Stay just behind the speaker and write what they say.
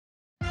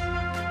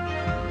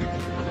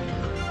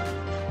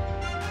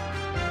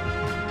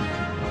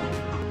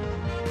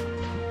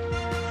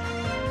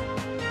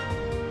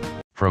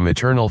From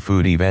Eternal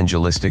Food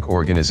Evangelistic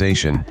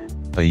Organization,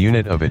 a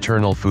unit of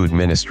Eternal Food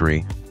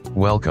Ministry,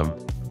 welcome.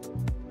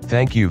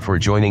 Thank you for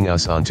joining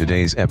us on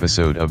today's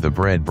episode of the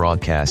Bread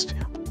Broadcast,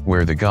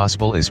 where the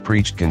gospel is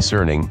preached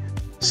concerning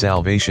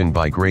salvation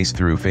by grace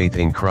through faith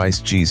in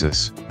Christ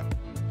Jesus.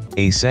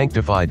 A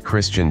sanctified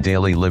Christian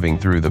daily living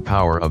through the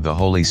power of the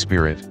Holy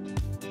Spirit.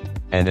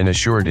 And an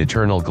assured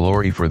eternal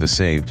glory for the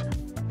saved,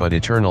 but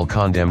eternal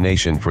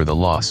condemnation for the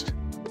lost.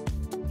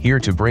 Here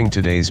to bring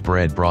today's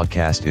Bread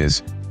Broadcast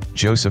is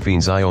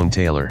Josephine Zion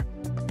Taylor.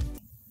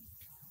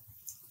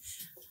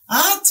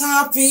 Our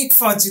topic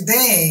for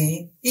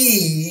today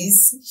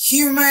is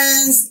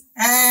humans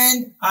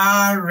and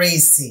our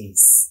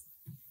races.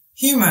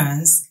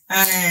 Humans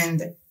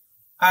and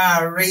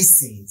our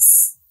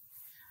races.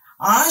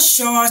 Our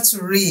short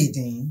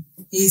reading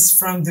is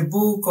from the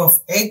book of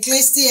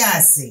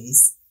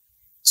Ecclesiastes,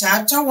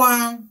 chapter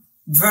 1,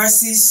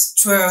 verses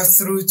 12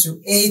 through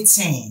to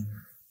 18.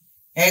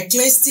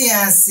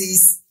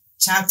 Ecclesiastes,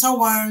 chapter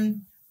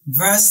 1,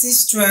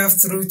 verses 12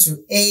 through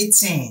to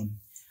 18.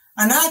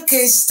 And our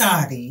case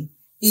study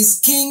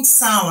is King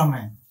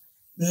Solomon.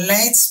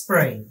 Let's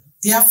pray.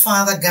 Dear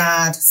Father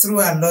God, through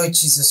our Lord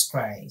Jesus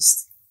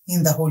Christ,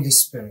 in the Holy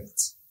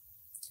Spirit,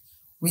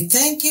 we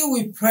thank you,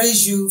 we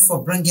praise you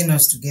for bringing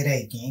us together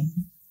again.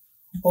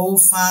 Oh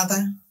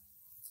Father,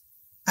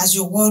 as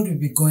your word will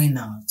be going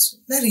out,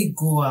 let it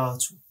go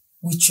out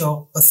with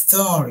your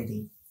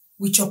authority,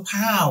 with your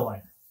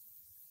power.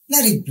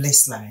 Let it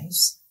bless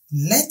lives.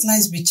 Let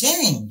lives be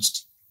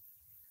changed.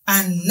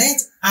 And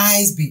let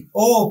eyes be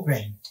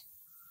opened.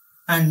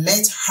 And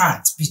let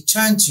hearts be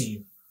turned to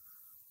you.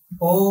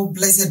 Oh,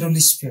 blessed Holy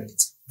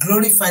Spirit,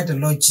 glorify the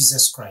Lord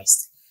Jesus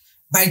Christ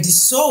by the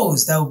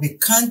souls that will be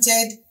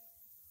counted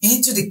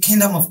into the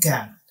kingdom of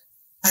God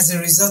as a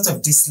result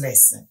of this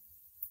lesson.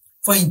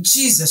 For in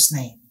Jesus'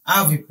 name,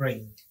 I'll be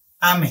prayed.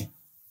 Amen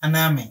and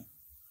amen.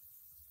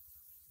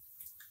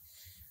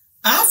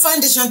 Our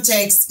foundation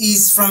text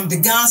is from the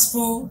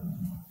Gospel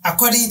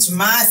according to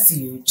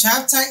Matthew,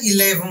 chapter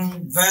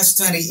 11, verse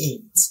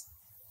 28.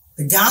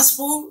 The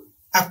Gospel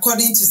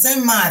according to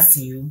St.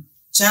 Matthew,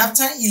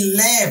 chapter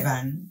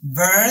 11,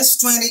 verse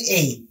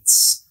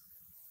 28.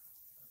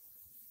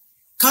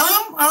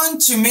 Come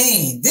unto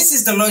me. This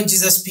is the Lord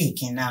Jesus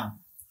speaking now.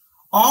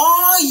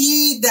 All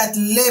ye that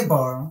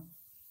labor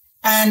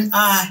and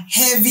are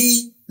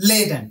heavy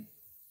laden,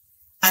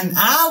 and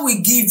I will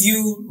give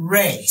you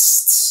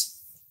rest.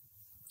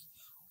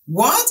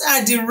 What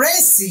are the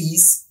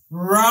races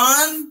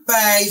run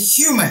by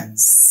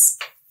humans?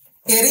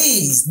 It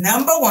is,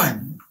 number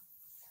one,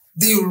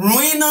 the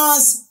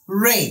ruinous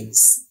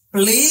race.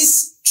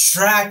 Please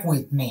track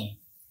with me.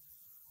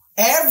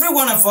 Every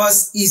one of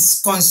us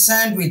is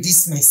concerned with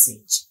this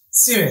message.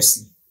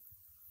 Seriously.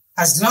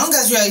 As long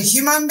as you are a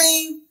human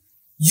being,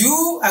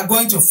 you are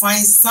going to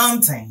find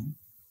something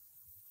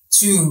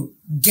to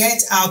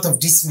get out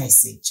of this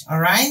message. All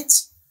right?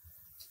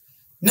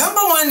 Number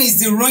one is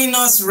the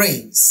ruinous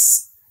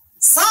race.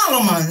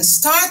 Solomon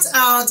starts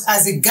out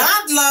as a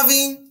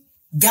God-loving,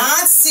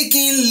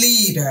 God-seeking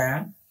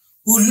leader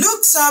who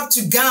looks up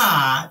to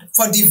God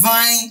for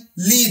divine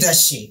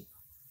leadership.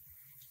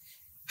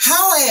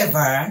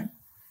 However,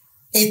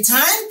 a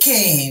time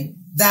came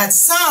that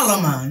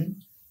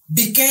Solomon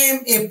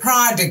became a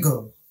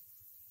prodigal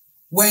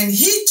when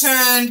he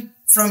turned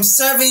from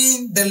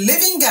serving the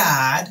living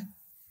God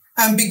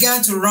and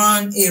began to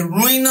run a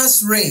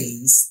ruinous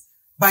race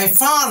by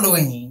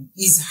following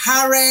his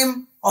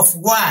harem of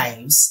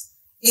wives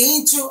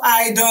into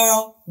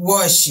idol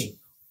worship.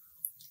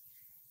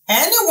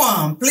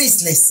 Anyone,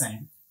 please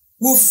listen,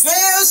 who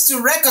fails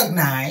to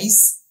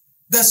recognize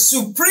the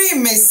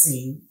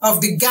supremacy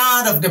of the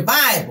God of the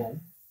Bible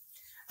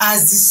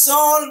as the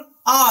sole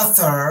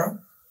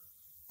author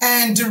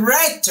and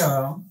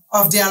director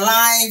of their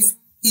life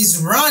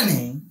is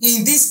running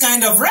in this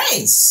kind of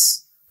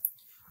race.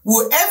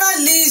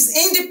 Whoever lives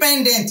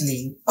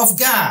independently of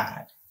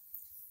God,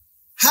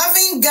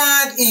 having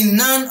God in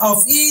none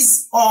of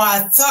his or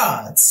her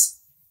thoughts,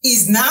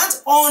 is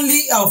not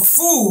only a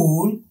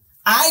fool.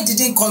 I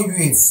didn't call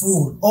you a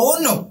fool. Oh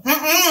no.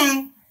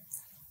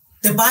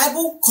 The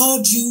Bible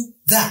called you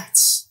that.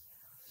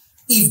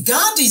 If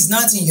God is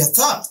not in your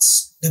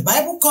thoughts, the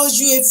Bible calls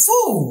you a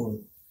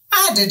fool.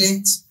 I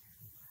didn't.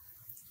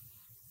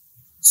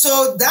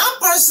 So that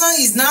person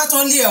is not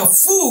only a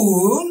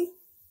fool,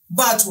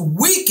 but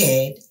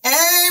wicked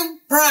and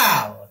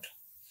proud.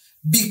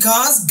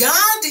 Because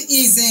God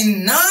is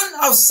in none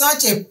of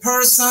such a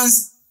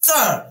person's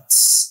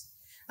thoughts.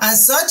 And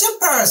such a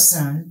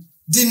person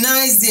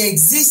denies the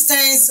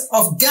existence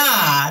of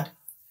God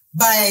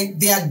by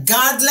their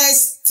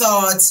godless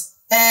thoughts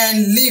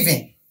and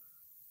living.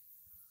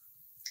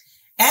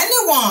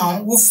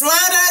 Anyone who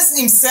flatters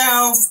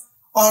himself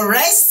or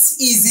rests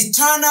his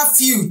eternal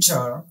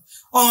future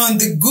on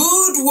the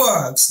good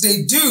works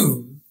they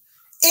do,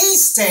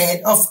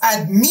 instead of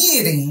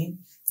admitting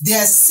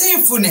their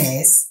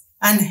sinfulness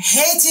and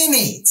hating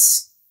it,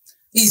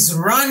 is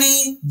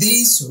running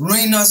this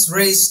ruinous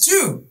race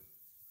too.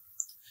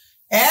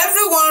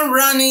 Everyone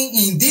running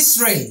in this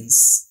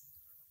race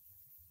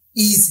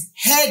is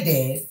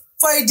headed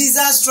for a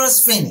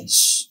disastrous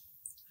finish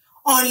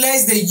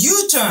unless they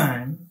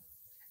U-turn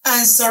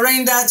and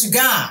surrender to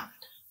God.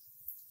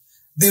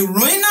 The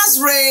ruinous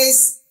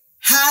race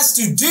has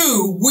to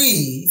do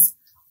with,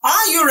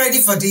 are you ready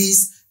for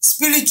this?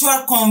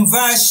 Spiritual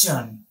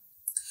conversion.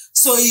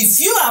 So if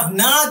you have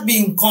not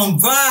been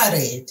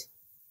converted,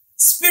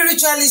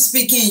 spiritually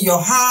speaking, in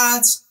your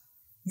heart,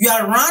 you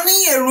are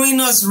running a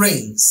ruinous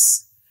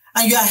race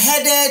and you are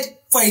headed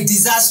for a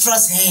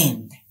disastrous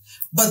end.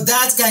 But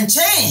that can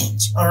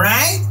change, all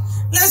right?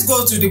 Let's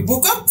go to the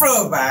book of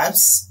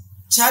Proverbs,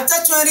 chapter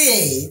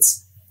 28,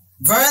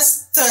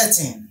 verse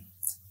 13.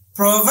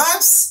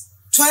 Proverbs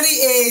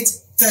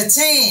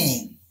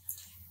 28:13.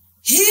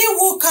 He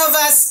who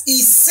covers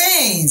his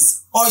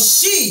sins, or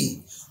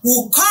she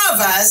who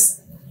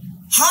covers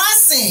her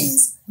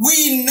sins,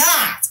 will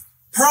not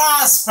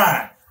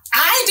prosper.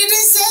 I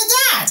didn't say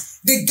that.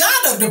 The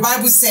God of the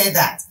Bible said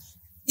that.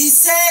 He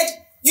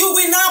said, you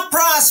will not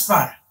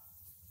prosper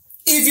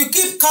if you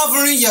keep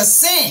covering your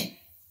sin.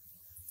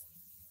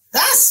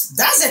 That's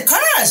a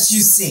curse,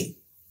 you see.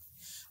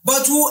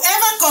 But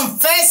whoever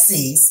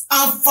confesses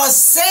and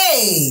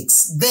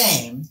forsakes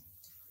them,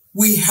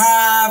 we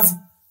have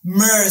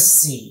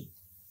mercy.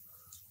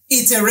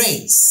 It's a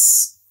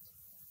race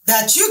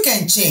that you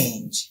can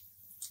change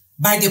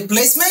by the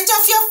placement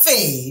of your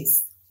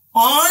faith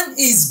on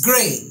His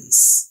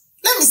grace.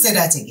 Let me say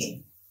that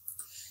again.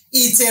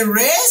 It's a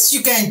race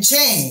you can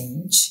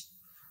change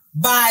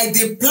by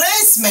the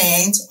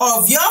placement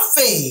of your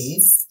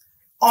faith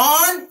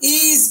on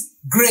His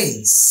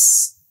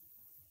grace.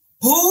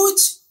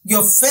 Put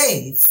your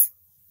faith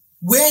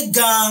where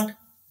God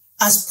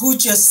has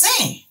put your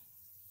sin,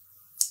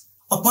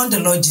 upon the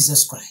Lord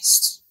Jesus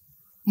Christ.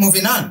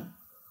 Moving on.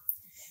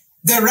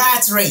 The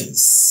rat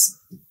race.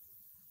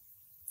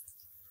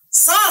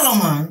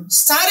 Solomon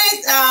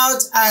started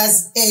out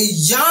as a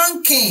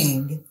young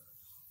king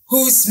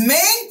whose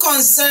main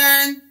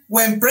concern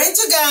when praying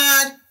to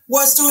God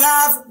was to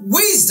have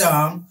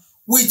wisdom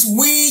with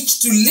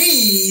which to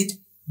lead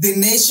the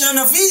nation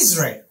of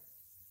Israel.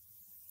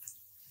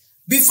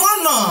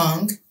 Before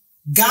long,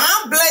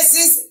 God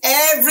blesses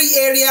every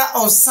area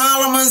of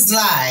Solomon's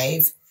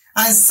life,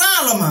 and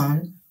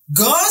Solomon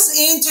goes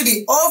into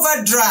the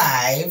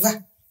overdrive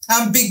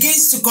and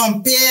begins to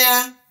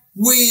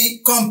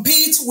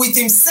compete with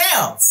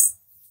himself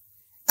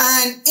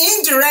and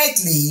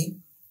indirectly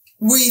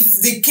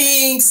with the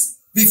kings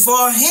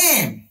before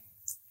him.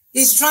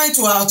 He's trying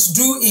to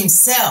outdo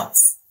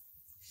himself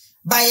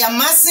by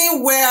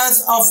amassing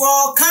wealth of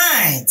all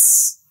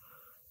kinds.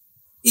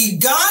 He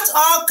amassed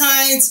all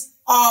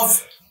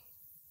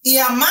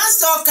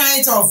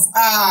kinds of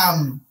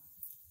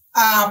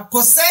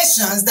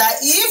possessions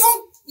that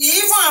even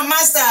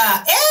amassed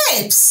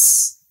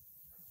apes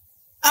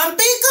and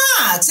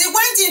peacocks. He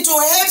went into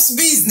apes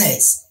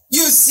business,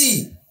 you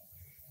see.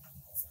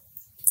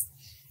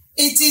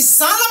 It is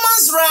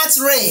Solomon's rat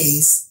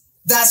race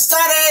that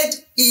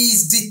started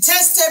his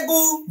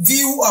detestable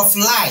view of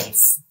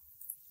life.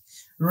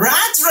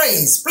 Rat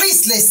race,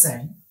 please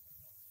listen,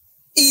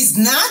 is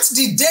not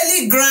the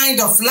daily grind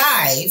of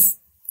life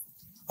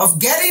of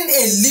getting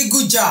a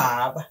legal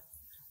job,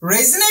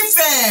 raising a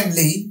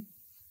family,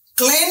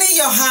 cleaning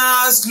your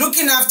house,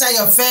 looking after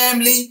your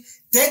family,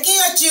 taking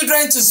your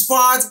children to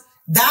sport.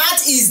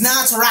 That is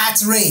not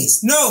rat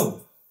race.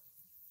 No.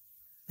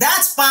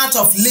 That's part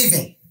of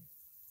living.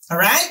 All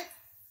right?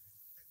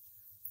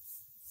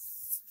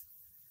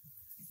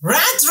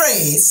 Rat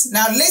race,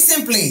 now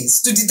listen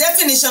please to the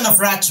definition of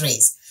rat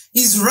race,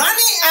 is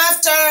running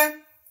after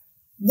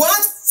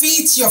what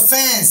fits your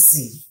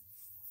fancy,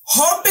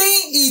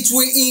 hoping it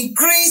will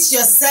increase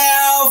your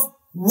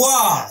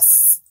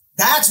self-worth.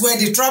 That's where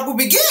the trouble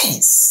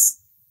begins.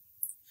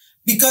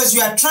 Because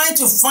you are trying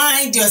to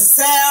find your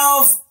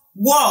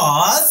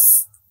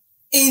self-worth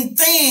in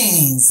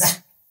things.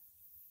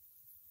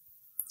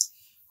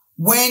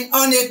 When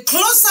on a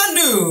closer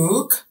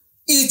look,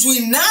 it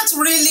will not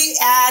really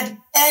add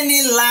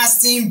any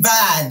lasting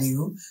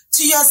value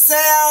to your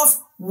self-worth.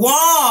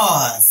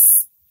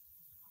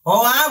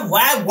 Oh, I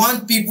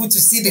want people to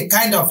see the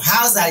kind of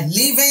house I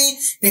live in,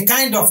 the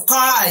kind of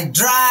car I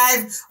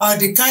drive, or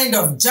the kind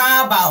of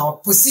job or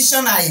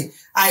position I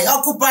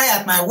occupy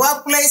at my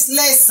workplace.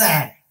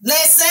 Listen.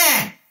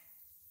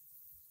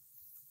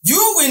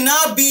 You will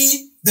not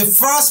be the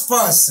first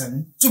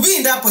person to be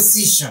in that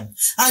position.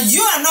 And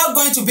you are not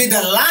going to be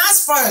the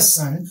last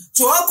person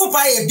to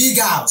occupy a big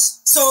house.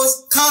 So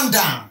calm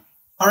down.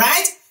 All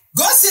right?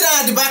 Go sit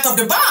down at the back of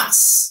the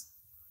bus.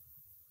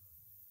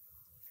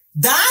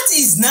 That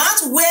is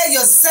not where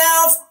your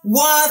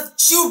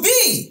self-worth should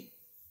be.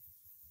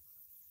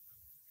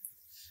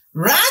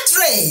 Rat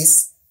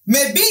race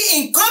may be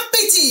in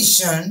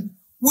competition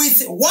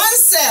with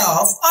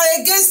oneself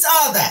or against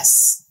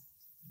others.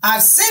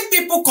 I've seen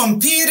people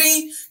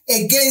competing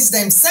against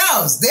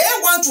themselves. They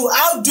want to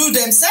outdo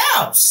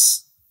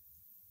themselves.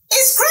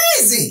 It's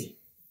crazy.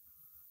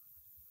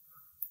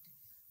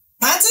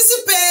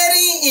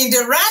 Participating in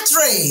the rat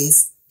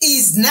race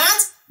is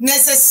not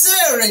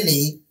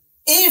necessarily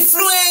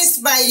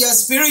influenced by your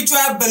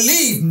spiritual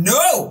belief.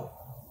 No.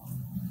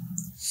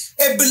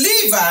 A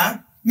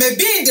believer may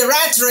be in the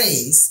rat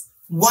race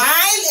while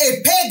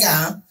a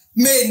pagan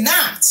may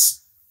not.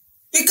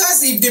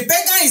 Because if the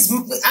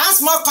pagan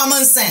has more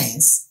common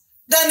sense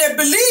than a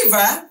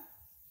believer,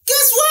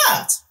 guess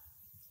what?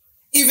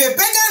 If a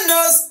pagan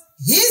knows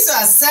his or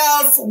her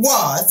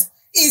self-worth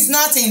is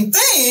not in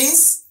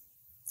things,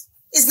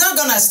 it's not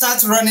going to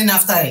start running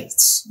after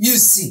it. You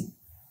see.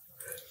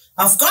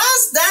 Of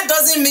course, that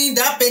doesn't mean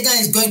that pagan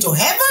is going to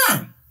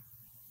heaven.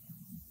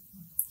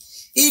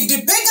 If the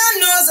pagan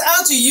knows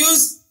how to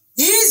use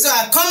his or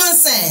her common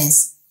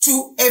sense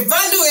to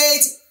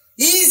evaluate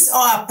his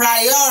or her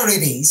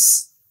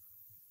priorities,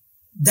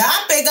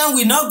 that pagan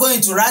will not go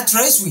into rat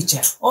race with you.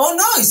 Oh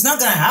no, it's not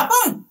going to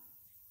happen.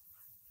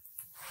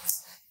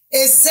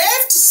 A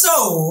saved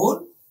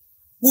soul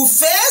who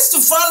fails to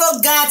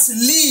follow God's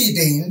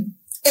leading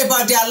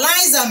about their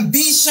life's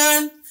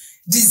ambition,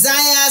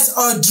 desires,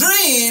 or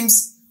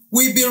dreams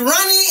will be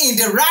running in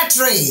the rat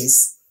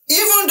race,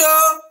 even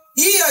though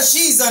he or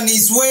she is on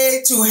his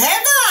way to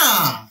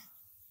heaven.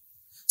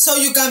 So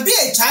you can be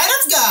a child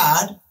of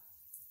God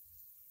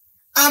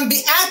and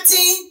be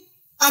acting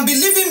and be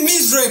living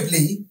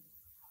miserably,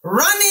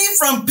 running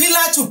from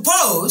pillar to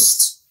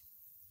post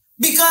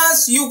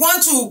because you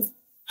want to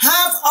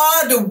have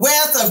all the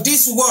wealth of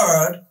this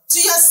world to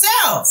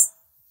yourself.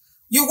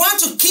 You want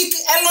to kick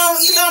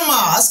Elon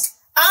Musk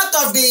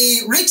out of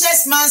the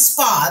richest man's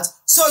spot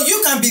so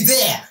you can be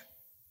there.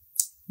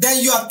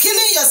 Then you are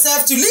killing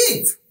yourself to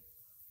live,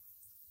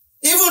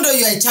 even though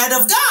you're a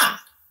child of God.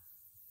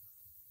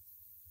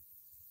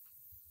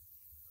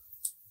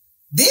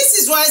 This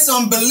is why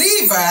some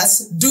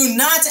believers do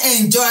not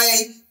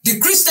enjoy the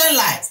Christian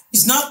life.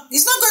 It's not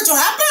going to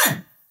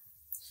happen.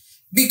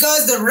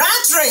 Because the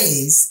rat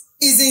race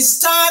is in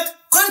stark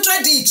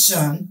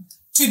contradiction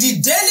to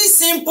the daily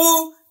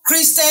simple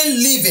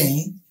Christian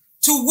living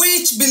to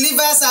which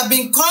believers have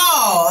been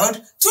called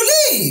to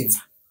live.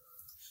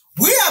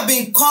 We have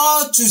been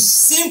called to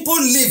simple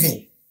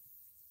living.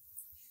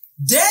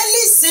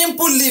 Daily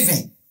simple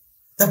living.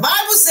 The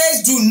Bible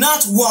says, do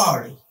not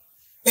worry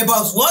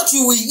about what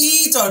you will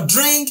eat or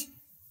drink.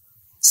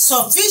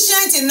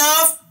 Sufficient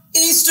enough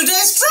is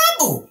today's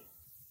trouble.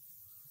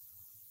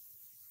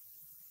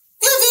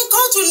 We have been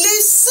called to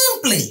live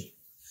simply.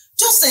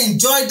 Just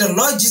enjoy the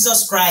Lord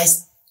Jesus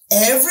Christ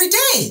every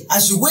day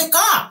as you wake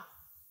up.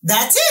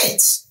 That's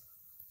it.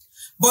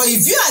 But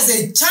if you as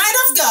a child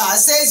of God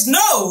says,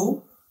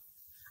 no,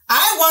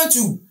 I want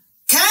to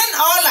can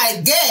all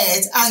I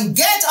get and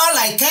get all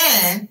I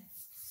can,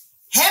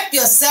 help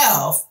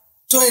yourself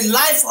to a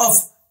life of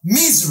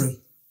misery.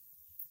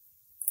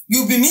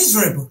 You'll be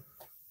miserable.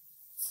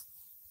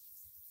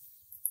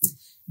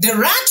 The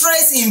rat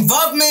race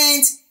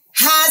involvement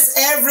has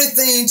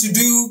everything to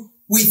do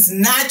with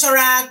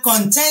natural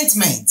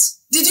contentment.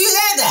 Did you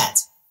hear that?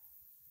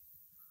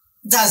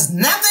 It has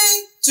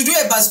nothing to do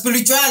about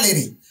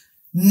spirituality.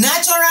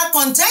 Natural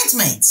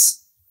contentment.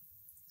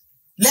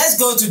 Let's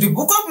go to the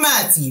book of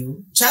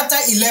Matthew, chapter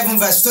 11,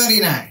 verse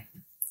 29.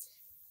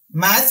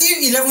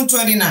 Matthew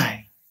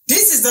 11:29.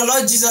 This is the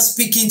Lord Jesus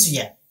speaking to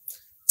you.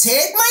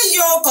 Take my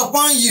yoke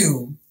upon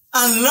you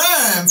and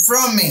learn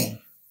from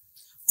me,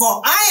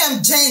 for I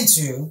am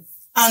gentle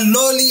and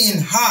lowly in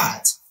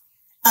heart,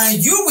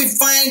 and you will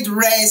find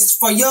rest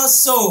for your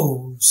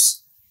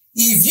souls.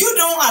 If you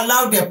don't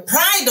allow the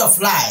pride of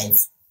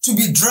life to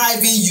be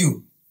driving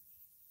you,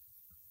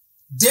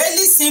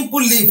 daily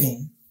simple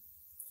living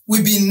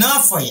will be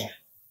enough for you.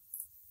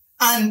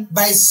 And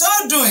by so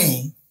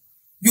doing,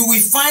 you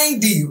will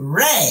find the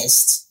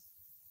rest.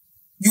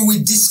 You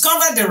will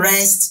discover the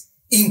rest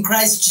in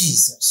Christ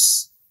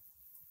Jesus.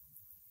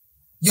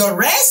 Your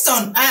rest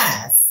on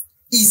earth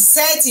is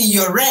set in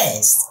your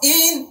rest,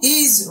 in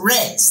his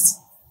rest.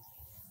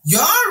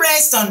 Your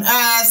rest on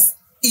earth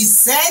is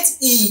set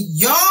in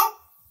your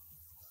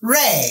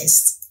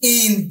rest,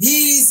 in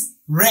his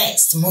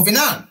rest. Moving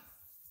on.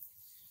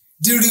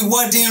 The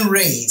rewarding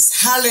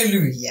race.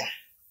 Hallelujah.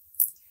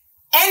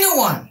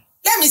 Anyone,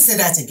 let me say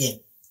that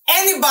again.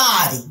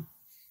 Anybody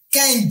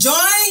can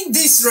join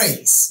this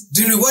race,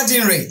 the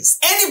rewarding race.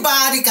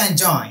 Anybody can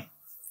join,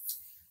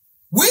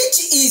 which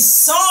is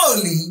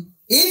solely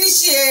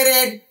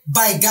initiated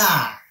by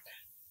God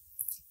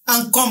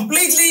and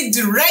completely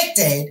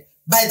directed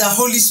by the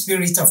Holy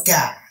Spirit of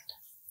God.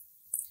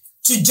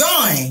 To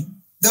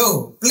join,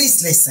 though,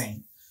 please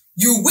listen,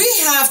 you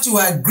will have to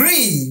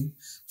agree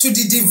to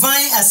the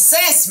divine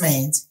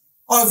assessment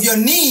of your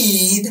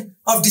need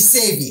of the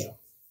Savior,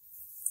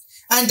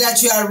 and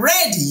that you are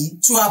ready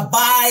to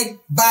abide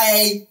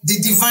by the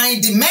divine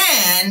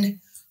demand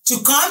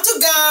to come to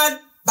God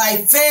by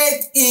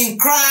faith in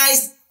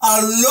Christ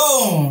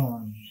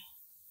alone.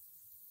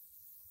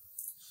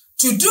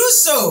 To do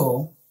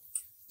so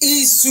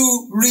is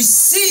to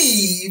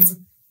receive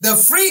the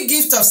free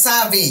gift of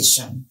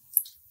salvation,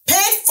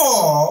 paid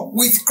for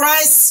with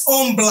Christ's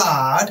own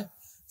blood,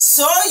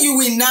 so you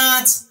will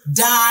not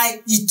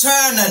die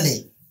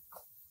eternally.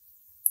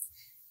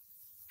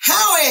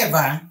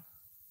 However,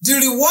 the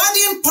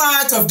rewarding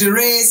part of the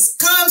race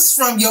comes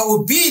from your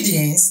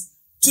obedience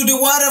to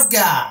the word of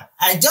God.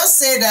 I just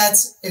said that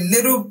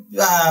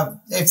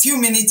a few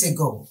minutes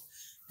ago,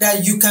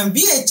 that you can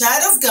be a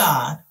child of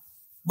God,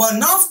 but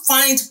not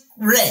find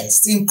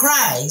rest in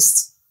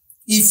Christ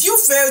if you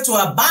fail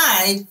to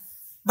abide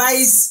by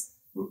his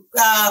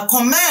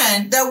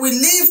command that we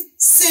live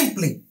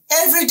simply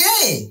every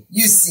day,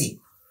 you see.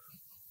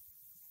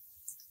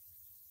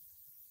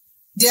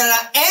 There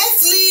are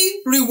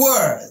earthly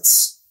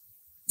rewards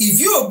if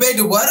you obey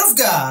the word of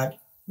God,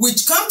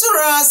 which come to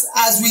us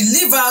as we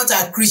live out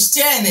our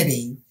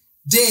Christianity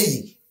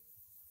daily.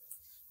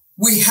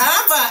 We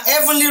have our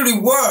heavenly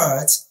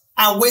rewards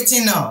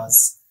awaiting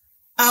us,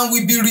 and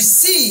will be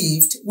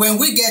received when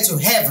we get to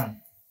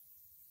heaven.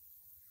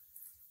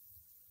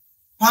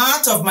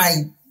 Part of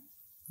my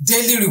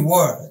daily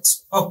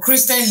rewards or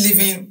Christian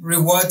living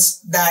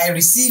rewards that I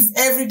receive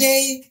every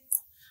day,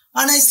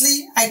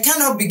 honestly, I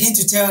cannot begin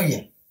to tell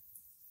you.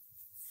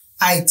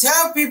 I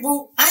tell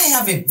people I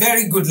have a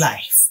very good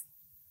life.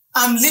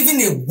 I'm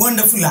living a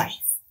wonderful life,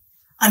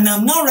 and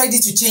I'm not ready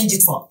to change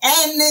it for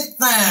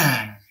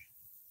anything.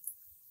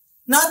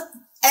 Not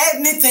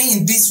anything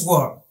in this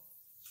world.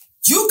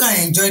 You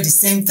can enjoy the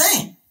same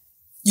thing.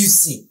 You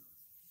see,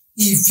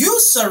 if you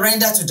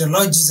surrender to the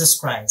Lord Jesus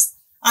Christ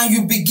and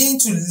you begin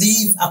to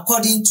live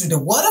according to the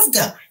word of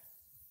God,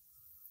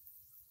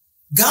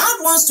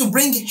 God wants to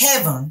bring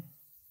heaven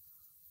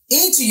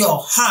into your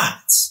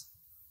heart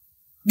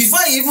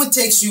before he even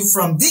takes you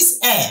from this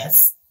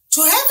earth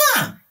to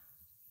heaven.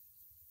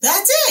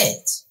 That's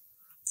it.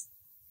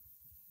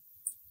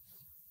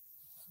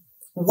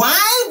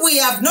 While we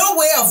have no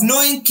way of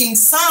knowing King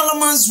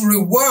Solomon's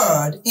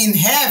reward in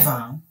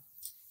heaven,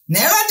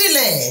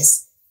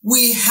 nevertheless,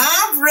 we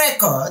have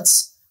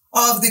records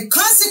of the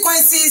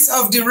consequences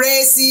of the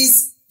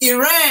races he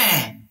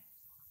ran.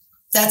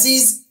 That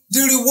is, the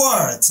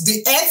rewards,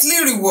 the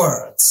earthly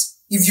rewards,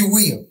 if you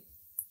will.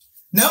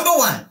 Number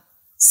one,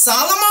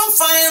 Solomon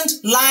found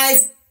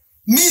life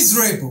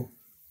miserable.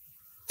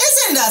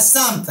 Isn't that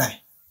something?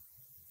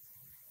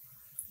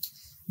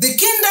 The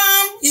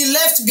kingdom he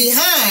left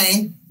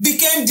behind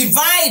became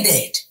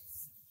divided.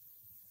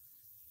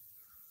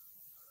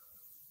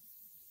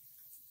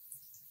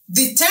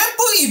 The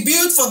temple he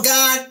built for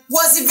God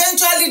was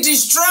eventually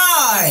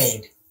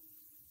destroyed.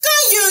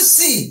 Can you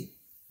see?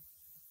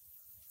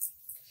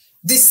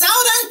 The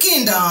southern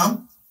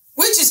kingdom,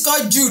 which is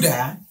called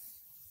Judah,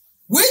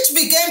 which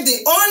became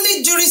the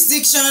only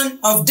jurisdiction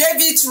of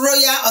David's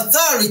royal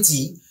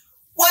authority,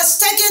 was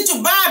taken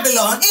to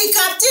Babylon in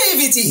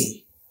captivity.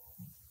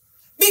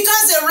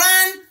 Because they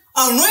ran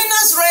a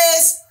ruinous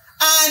race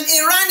and he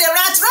ran a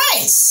rat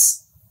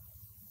race.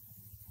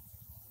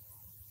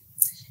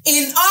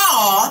 In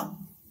all,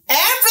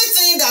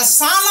 everything that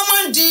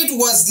Solomon did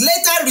was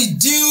later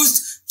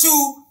reduced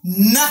to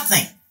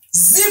nothing.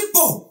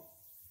 Zippo.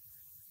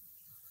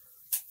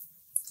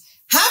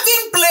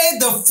 Having played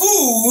the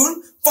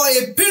fool for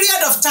a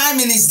period of time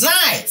in his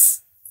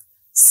life,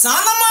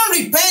 Solomon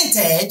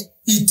repented.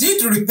 He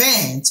did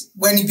repent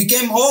when he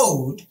became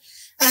old,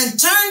 and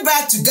turned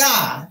back to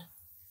God,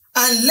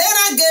 and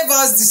later gave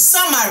us the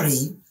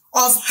summary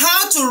of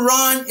how to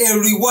run a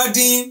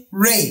rewarding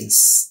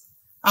race.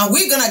 And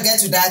we're going to get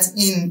to that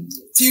in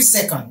a few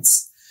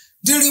seconds.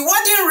 The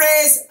rewarding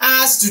race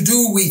has to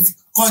do with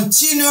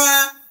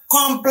continual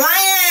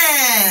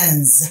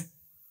compliance.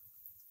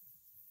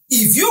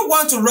 If you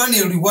want to run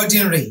a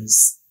rewarding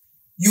race,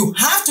 you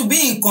have to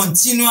be in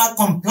continual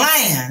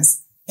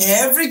compliance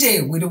every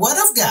day with the word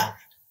of God.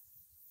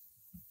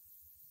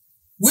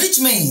 Which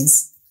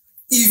means,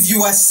 if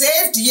you are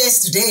saved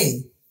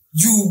yesterday,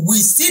 you will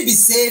still be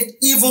saved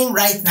even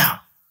right now.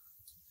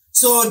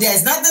 So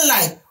there's nothing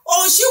like,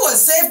 oh, she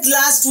was saved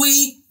last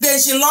week, then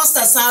she lost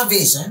her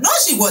salvation. No,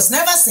 she was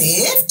never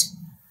saved.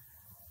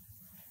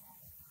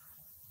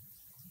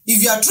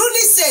 If you are truly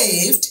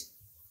saved,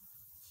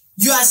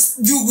 you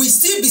will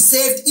still be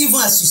saved even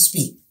as you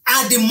speak,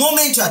 at the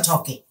moment you are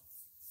talking.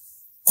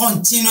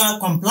 Continual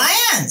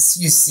compliance,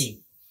 you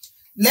see.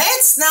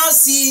 Let's now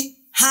see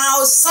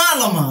how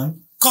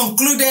Solomon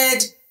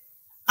concluded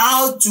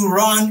how to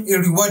run a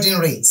rewarding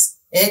race.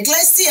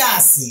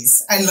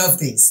 Ecclesiastes, I love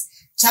this.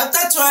 Chapter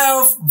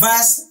 12,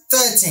 verse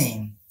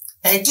 13.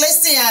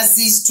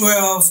 Ecclesiastes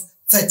 12,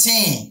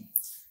 13.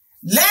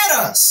 Let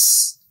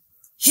us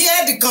hear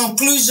the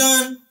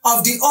conclusion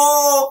of the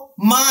whole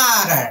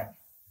matter.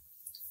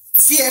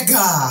 Fear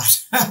God.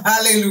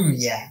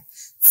 Hallelujah.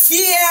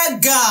 Fear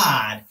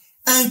God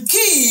and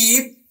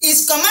keep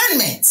his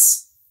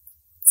commandments.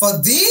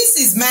 For this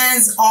is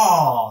man's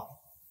all.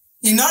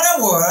 In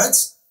other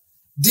words,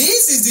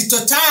 this is the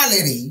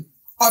totality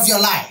of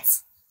your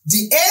life,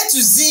 the A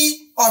to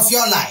Z of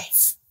your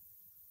life.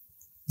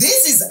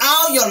 This is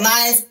how your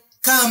life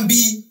can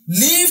be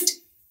lived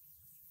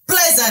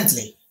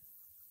pleasantly.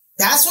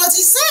 That's what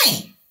he's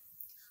saying.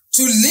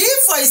 To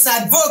live for his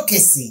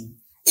advocacy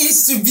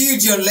is to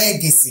build your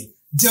legacy.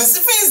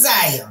 Joseph in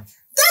Zion.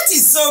 That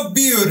is so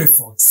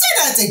beautiful. Say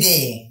that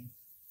again.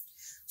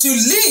 To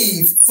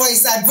live for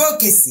his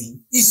advocacy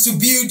is to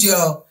build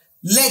your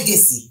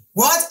legacy.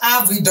 What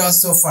have we done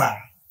so far?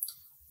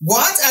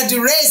 What are the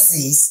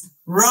races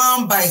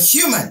run by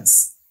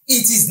humans?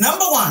 It is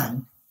number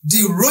one,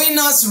 the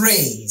ruinous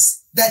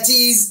race. That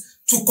is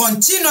to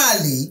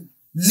continually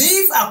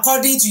live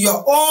according to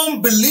your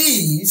own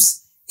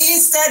beliefs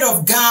instead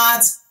of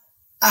God's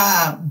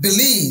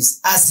beliefs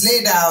as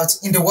laid out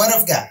in the Word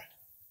of God.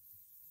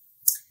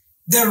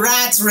 The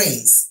rat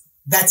race,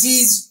 that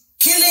is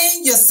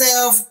killing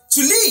yourself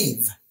to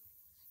live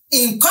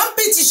in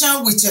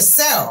competition with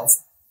yourself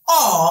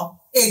or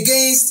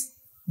against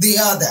the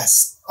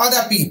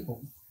other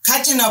people,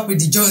 catching up with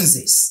the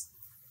Joneses.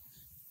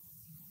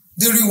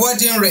 The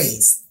rewarding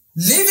race,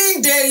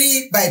 living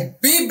daily by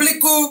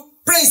biblical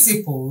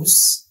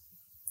principles,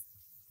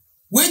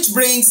 which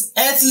brings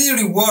earthly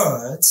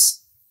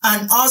rewards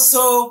and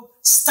also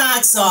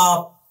stacks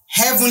up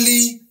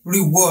heavenly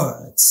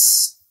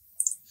rewards.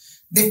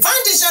 The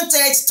foundation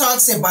text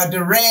talks about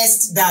the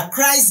rest that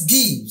Christ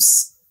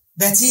gives,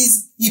 that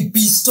is, he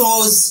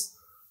bestows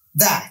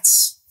that.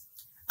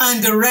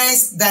 And the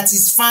rest that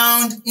is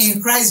found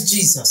in Christ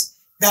Jesus,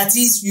 that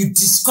is, you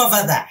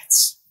discover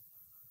that.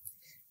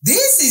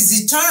 This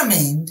is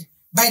determined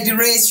by the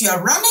race you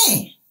are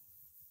running.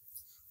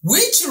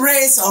 Which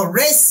race or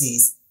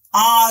races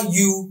are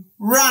you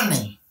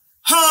running?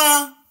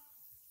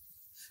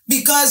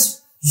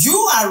 Because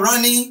you are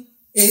running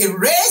a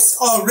race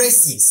or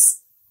races.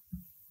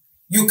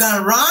 You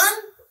can run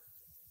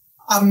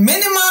a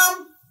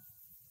minimum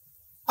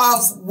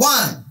of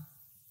one.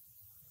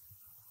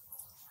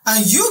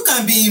 And you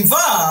can be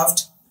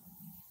involved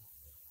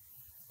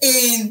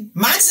in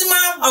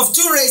maximum of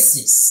 2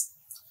 races.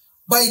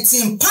 But it's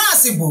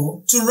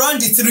impossible to run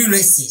the 3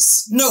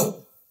 races.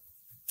 No.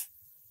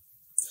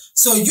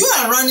 So you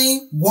are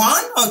running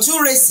 1 or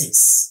 2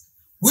 races.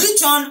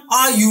 Which one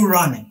are you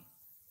running?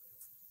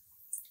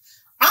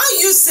 Are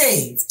you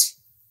saved,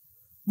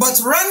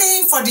 but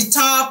running for the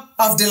top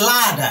of the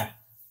ladder,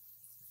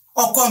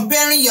 or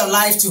comparing your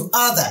life to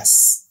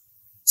others?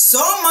 So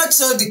much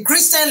so the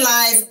Christian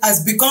life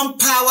has become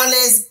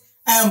powerless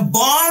and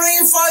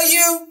boring for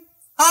you?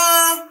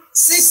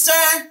 Sister,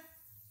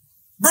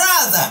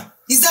 brother,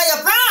 is that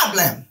your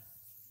problem?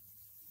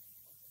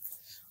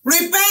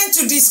 Repent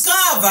to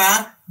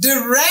discover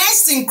the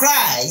rest in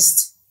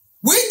Christ,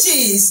 which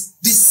is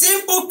the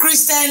simple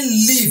Christian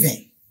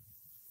living.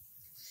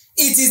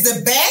 It is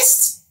the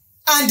best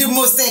and the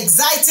most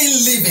exciting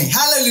living,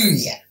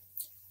 hallelujah,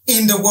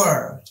 in the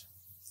world.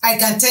 I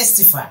can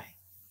testify.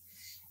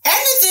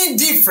 Anything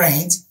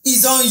different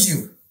is on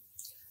you,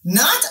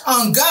 not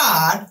on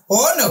God,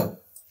 oh no.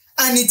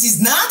 And it is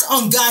not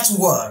on God's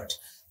word.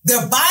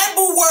 The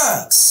Bible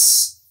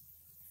works.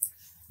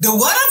 The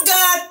word of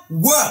God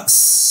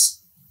works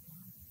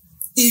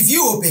if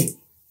you obey.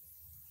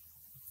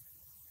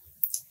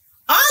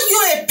 Are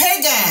you a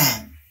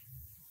pagan?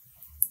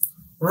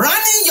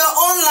 Running your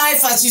own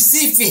life as you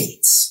see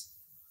fit.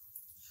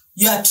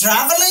 You are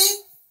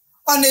traveling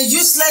on a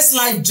useless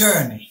life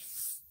journey.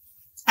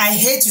 I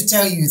hate to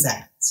tell you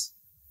that.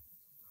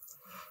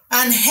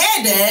 And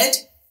headed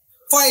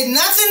for a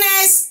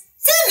nothingness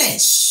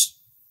finish.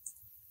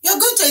 You're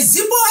going to a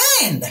zero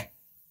end.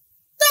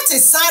 That's a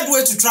sad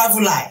way to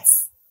travel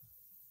life.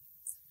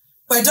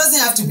 But it doesn't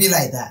have to be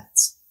like that.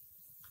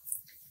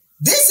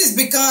 This is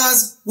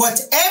because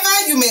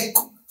whatever you may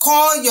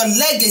call your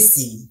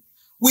legacy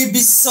will be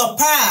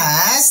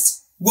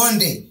surpassed one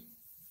day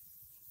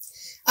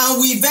and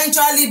will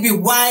eventually be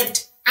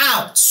wiped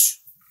out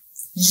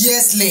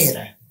years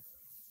later.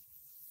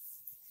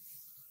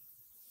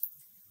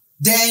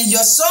 Then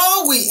your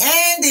soul will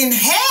end in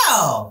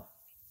hell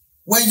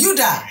when you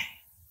die.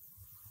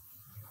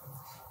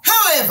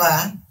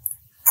 However,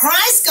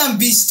 Christ can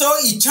bestow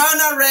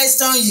eternal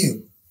rest on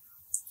you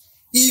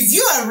if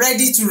you are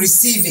ready to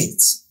receive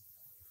it.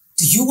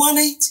 Do you want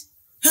it?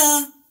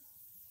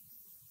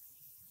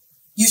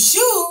 You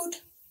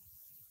should.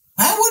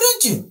 Why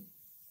wouldn't you?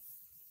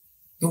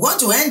 You want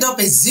to end up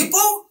a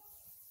Zippo?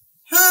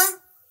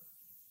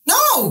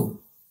 No.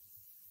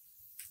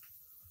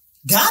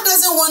 God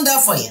doesn't want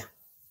that for you.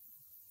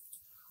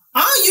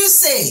 Are you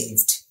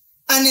saved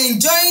and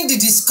enjoying the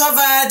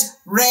discovered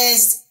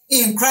rest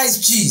in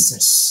Christ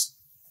Jesus?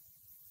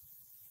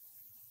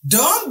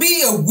 Don't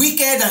be a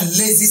wicked and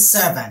lazy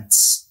servant.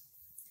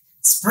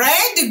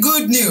 Spread the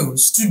good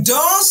news to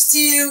those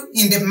still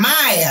in the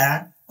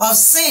mire of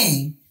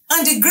sin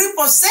and the grip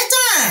of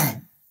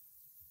Satan.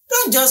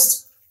 Don't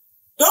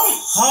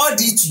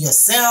hold it to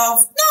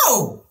yourself.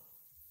 No.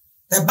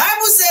 The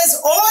Bible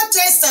says, "Oh,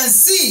 taste and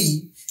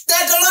see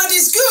that the Lord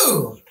is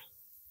good."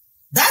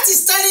 That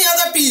is telling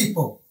other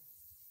people.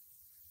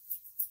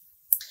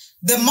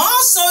 The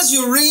more souls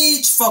you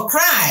reach for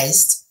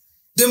Christ,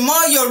 the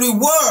more your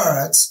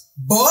rewards,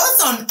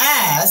 both on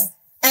earth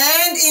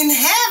and in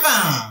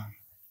heaven.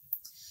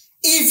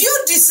 If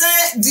you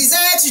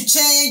desire to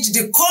change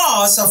the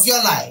course of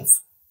your life,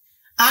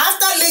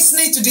 after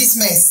listening to this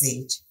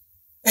message,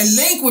 a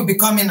link will be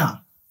coming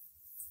up.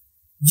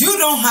 You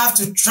don't have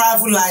to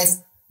travel life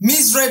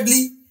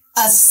miserably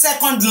a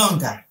second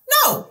longer.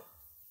 No.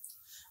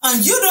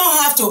 And you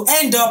don't have to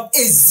end up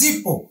a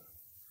Zippo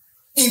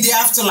in the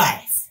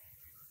afterlife.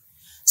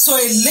 So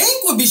a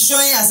link will be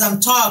showing as I'm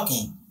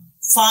talking.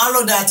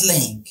 Follow that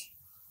link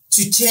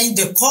to change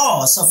the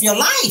course of your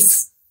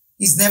life.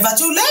 It's never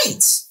too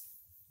late.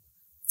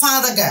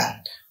 Father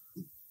God,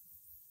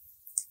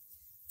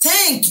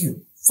 thank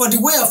you for the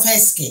way of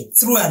escape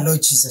through our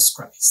Lord Jesus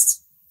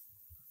Christ.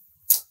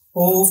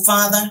 Oh,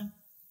 Father,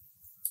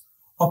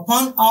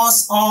 upon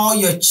us, all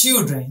your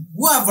children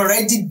who have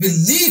already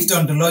believed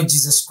on the Lord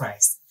Jesus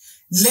Christ,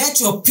 let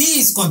your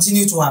peace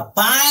continue to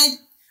abide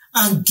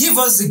and give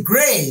us the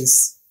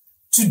grace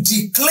to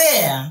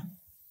declare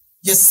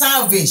your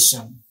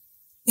salvation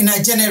in our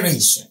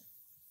generation.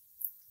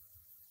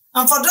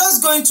 And for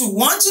those going to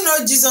Want to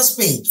Know Jesus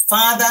page,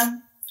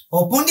 Father,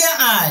 open their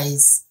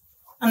eyes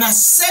and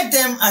accept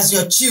them as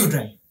your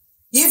children,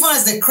 even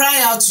as they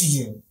cry out to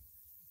you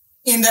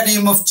in the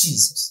name of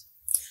Jesus.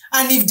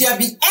 And if there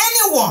be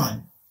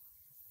anyone,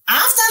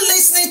 after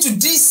listening to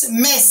this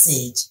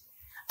message,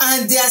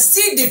 and they are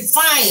still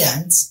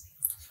defiant,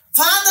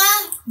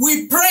 Father,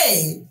 we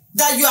pray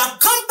that you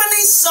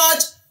accompany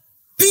such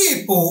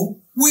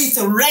people with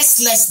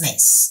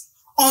restlessness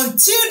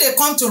until they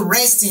come to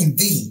rest in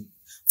thee.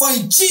 For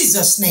in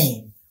Jesus'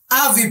 name,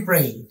 have we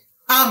prayed.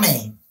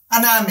 Amen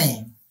and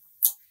amen.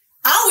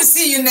 I will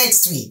see you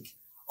next week,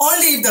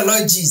 only if the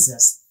Lord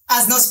Jesus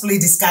has not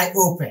split the sky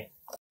open.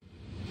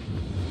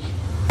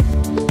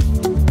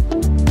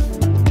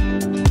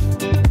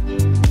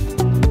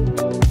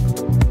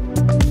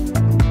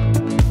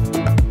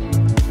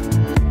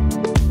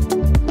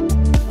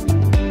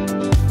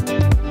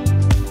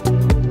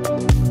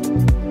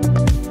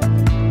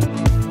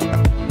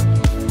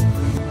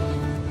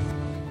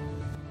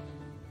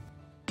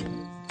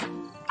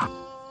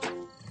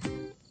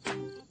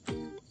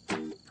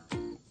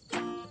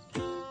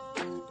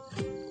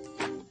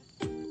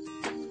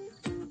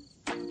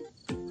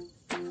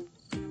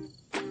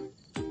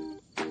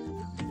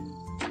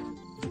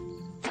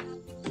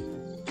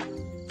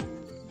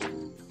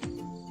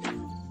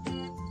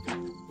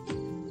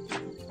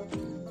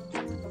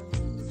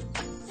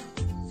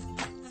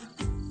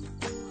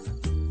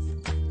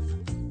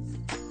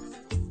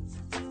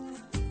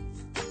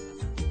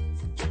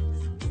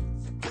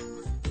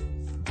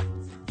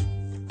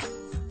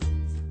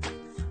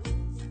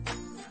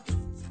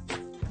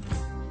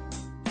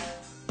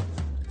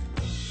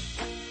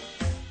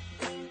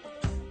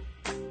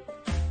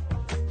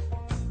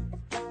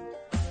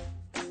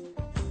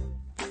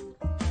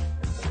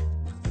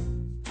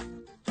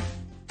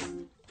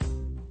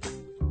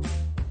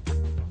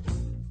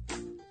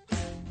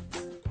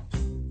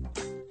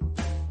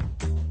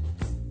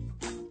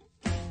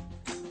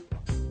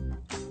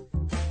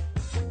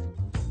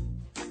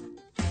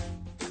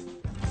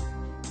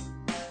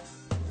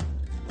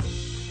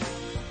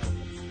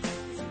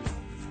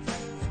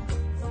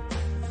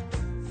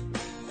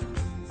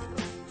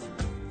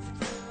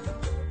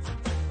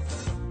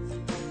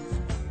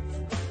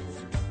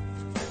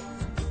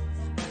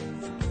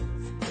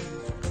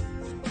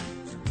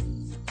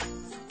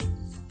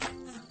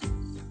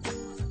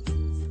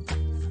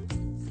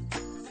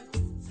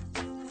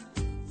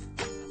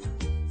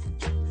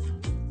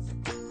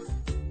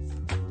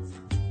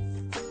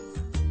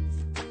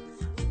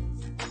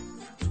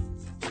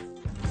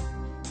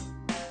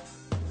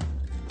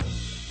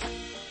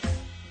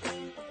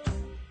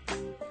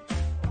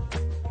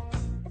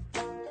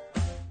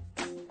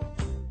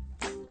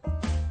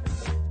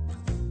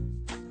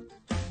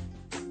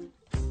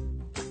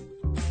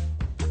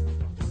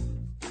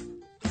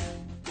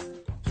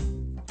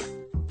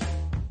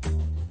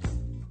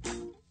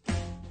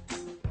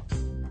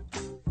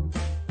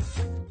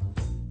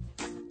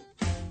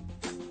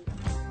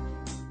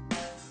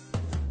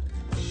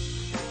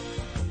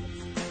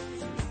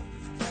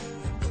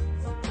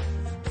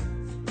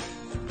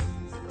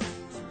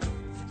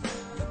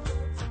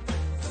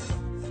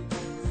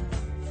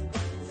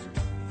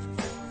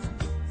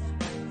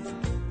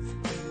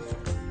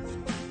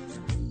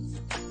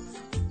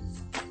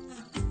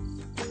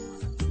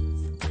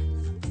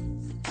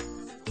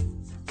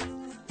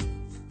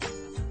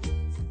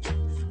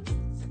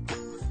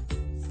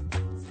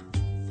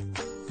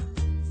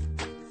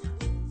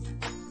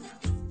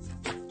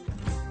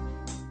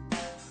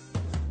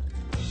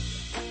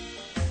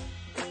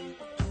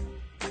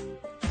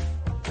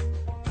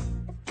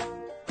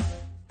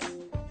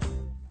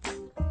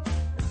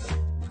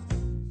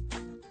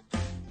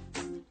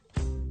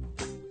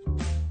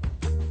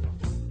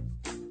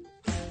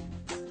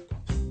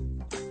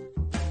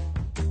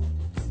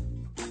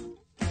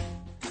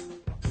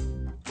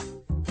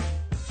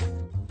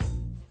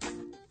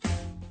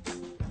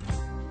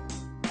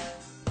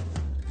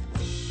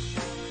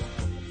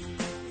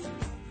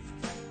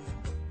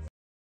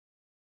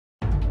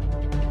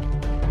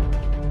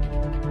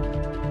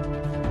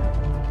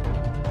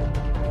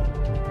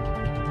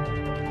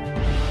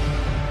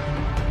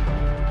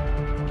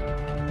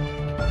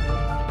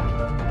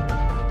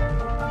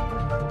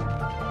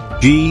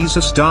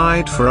 Jesus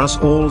died for us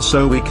all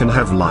so we can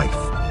have life.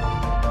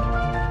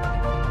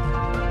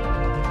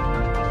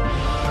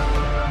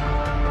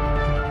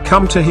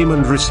 Come to him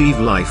and receive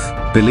life,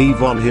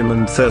 believe on him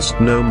and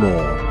thirst no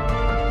more.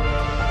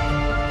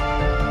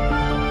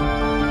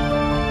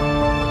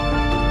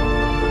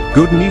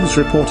 Good news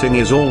reporting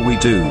is all we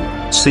do,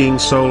 seeing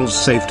souls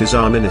saved is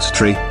our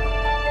ministry.